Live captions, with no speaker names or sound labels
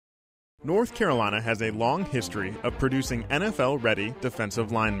North Carolina has a long history of producing NFL-ready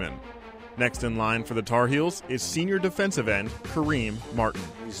defensive linemen. Next in line for the Tar Heels is senior defensive end Kareem Martin.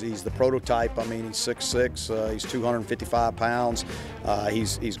 He's the prototype. I mean, he's 6'6", he's 255 pounds.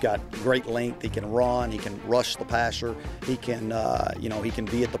 He's got great length. He can run. He can rush the passer. He can, he can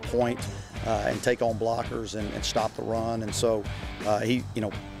be at the point and take on blockers and stop the run. And so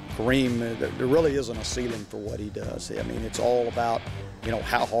Kareem, there really isn't a ceiling for what he does. I mean, it's all about,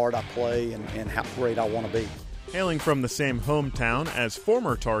 how hard I play and how great I want to be. Hailing from the same hometown as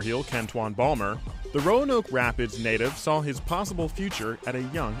former Tar Heel Kentwan Balmer, the Roanoke Rapids native saw his possible future at a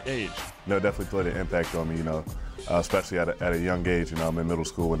young age. Definitely played an impact on me, especially at a young age. I'm in middle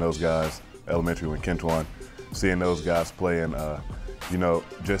school when those guys, elementary when Kentwan, seeing those guys play and,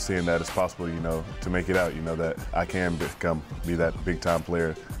 just seeing that it's possible, to make it out, that I can be that big-time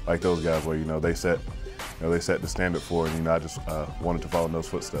player like those guys where, they set the standard for it, and, I just wanted to follow in those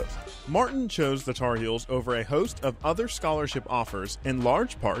footsteps. Martin chose the Tar Heels over a host of other scholarship offers in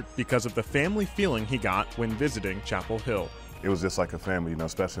large part because of the family feeling he got when visiting Chapel Hill. It was just like a family,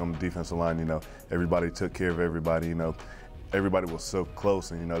 especially on the defensive line, everybody took care of everybody, everybody was so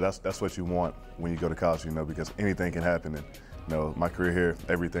close, and, that's what you want when you go to college, because anything can happen, and, my career here,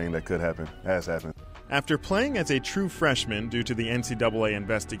 everything that could happen has happened. After playing as a true freshman due to the NCAA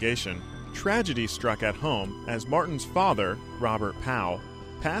investigation, tragedy struck at home as Martin's father, Robert Powell,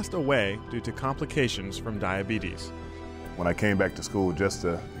 passed away due to complications from diabetes. When I came back to school, just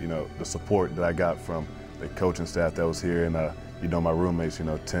the support that I got from the coaching staff that was here and, my roommates,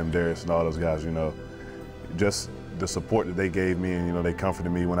 Tim, Darius, and all those guys, just the support that they gave me and, they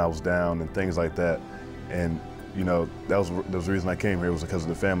comforted me when I was down and things like that. And, that was the reason I came here was because of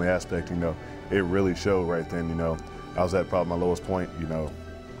the family aspect, it really showed right then, I was at probably my lowest point,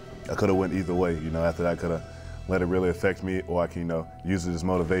 I could have went either way, after that I could have let it really affect me, or I can, use it as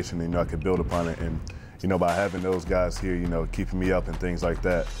motivation and, I could build upon it. And, by having those guys here, keeping me up and things like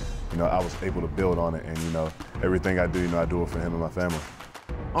that, I was able to build on it. And, everything I do, I do it for him and my family.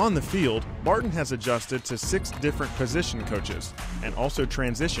 On the field, Martin has adjusted to 6 different position coaches and also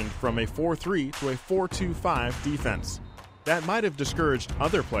transitioned from a 4-3 to a 4-2-5 defense. That might have discouraged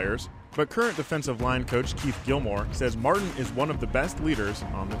other players, but current defensive line coach Keith Gilmore says Martin is one of the best leaders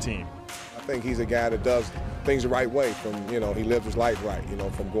on the team. I think he's a guy that does things the right way from, he lives his life right,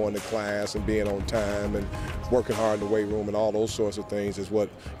 from going to class and being on time and working hard in the weight room and all those sorts of things is what,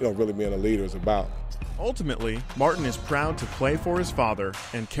 really being a leader is about. Ultimately, Martin is proud to play for his father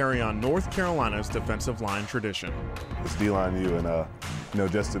and carry on North Carolina's defensive line tradition. It's D-line U,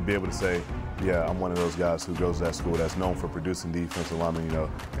 and just to be able to say, yeah, I'm one of those guys who goes to that school that's known for producing defensive linemen,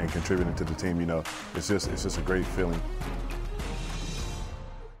 and contributing to the team, it's just a great feeling.